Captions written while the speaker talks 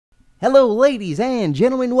Hello ladies and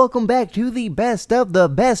gentlemen, welcome back to the best of the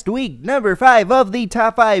best week, number 5 of the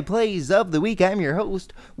top 5 plays of the week. I'm your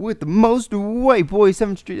host with the most white boy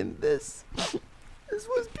 7th Street, and this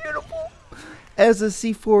was beautiful. As a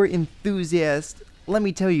C4 enthusiast, let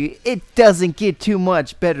me tell you, it doesn't get too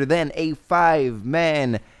much better than a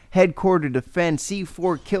 5-man headquarter defense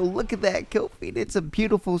C4 kill. Look at that kill feed. It's a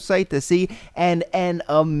beautiful sight to see and an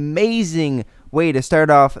amazing way to start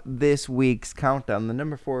off this week's countdown. The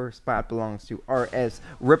number 4 spot belongs to RS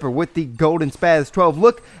Ripper with the Golden Spaz 12.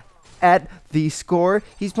 Look at the score.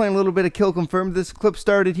 He's playing a little bit of kill confirmed. This clip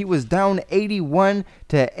started, he was down 81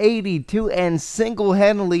 to 82, and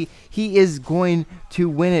single-handedly he is going to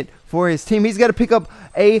win it for his team. He's got to pick up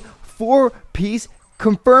a 4-piece,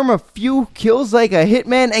 confirm a few kills like a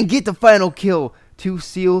hitman, and get the final kill to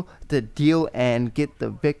seal the deal and get the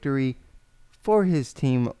victory for his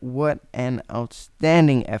team. What an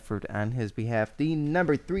outstanding effort on his behalf. The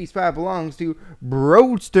number 3 spot belongs to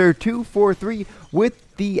Broadster243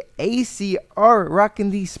 with the ACR,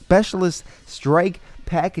 rocking the Specialist Strike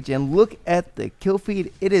package. And look at the kill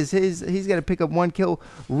feed. It is his. He's got to pick up 1 kill,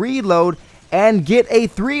 reload, and get a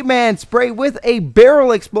 3-man spray with a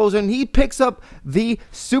barrel explosion. He picks up the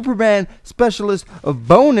Superman Specialist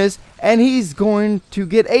bonus, and he's going to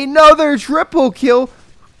get another triple kill.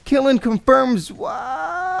 Killing confirms. Wow,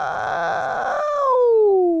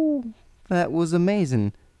 that was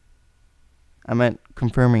amazing. I meant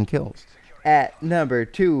confirming kills. At number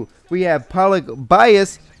 2, we have Pollock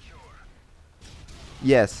Bias.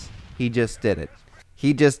 Yes, he just did it.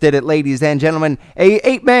 He just did it, ladies and gentlemen. A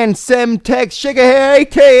 8-man Semtex Shikahair,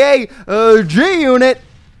 aka G-Unit.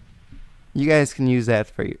 You guys can use that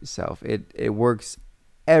for yourself. It works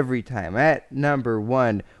every time. At number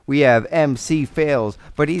 1, we have MC Fails,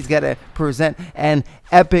 but he's got to present an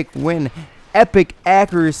epic win, epic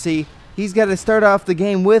accuracy. He's got to start off the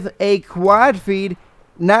game with a quad feed,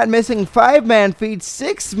 not missing 5-man feed,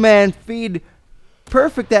 6-man feed,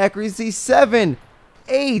 perfect accuracy, 7,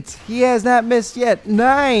 8, he has not missed yet,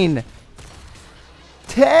 9,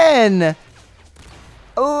 10,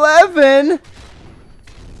 11,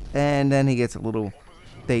 and then he gets a little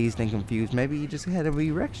dazed and confused. Maybe he just had a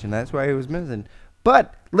erection, that's why he was missing.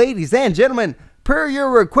 But ladies and gentlemen, per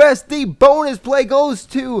your request, the bonus play goes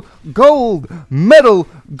to Gold Medal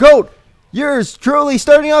Goat. Yours truly,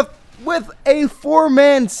 starting off with a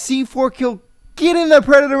 4-man C4 kill, getting the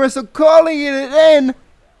Predator missile, calling it in.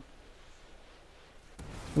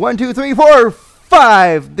 1, 2, 3, 4,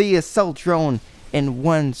 5. The assault drone in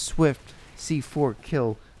 1 swift C4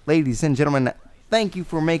 kill. Ladies and gentlemen, thank you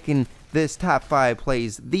for making this top 5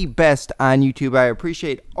 plays the best on YouTube. I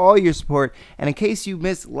appreciate all your support, and in case you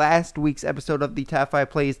missed last week's episode of the top 5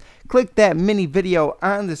 plays, click that mini video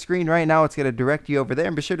on the screen right now. It's going to direct you over there,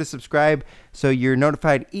 and be sure to subscribe so you're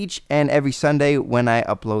notified each and every Sunday when I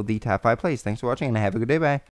upload the top 5 plays. Thanks for watching, and have a good day. Bye.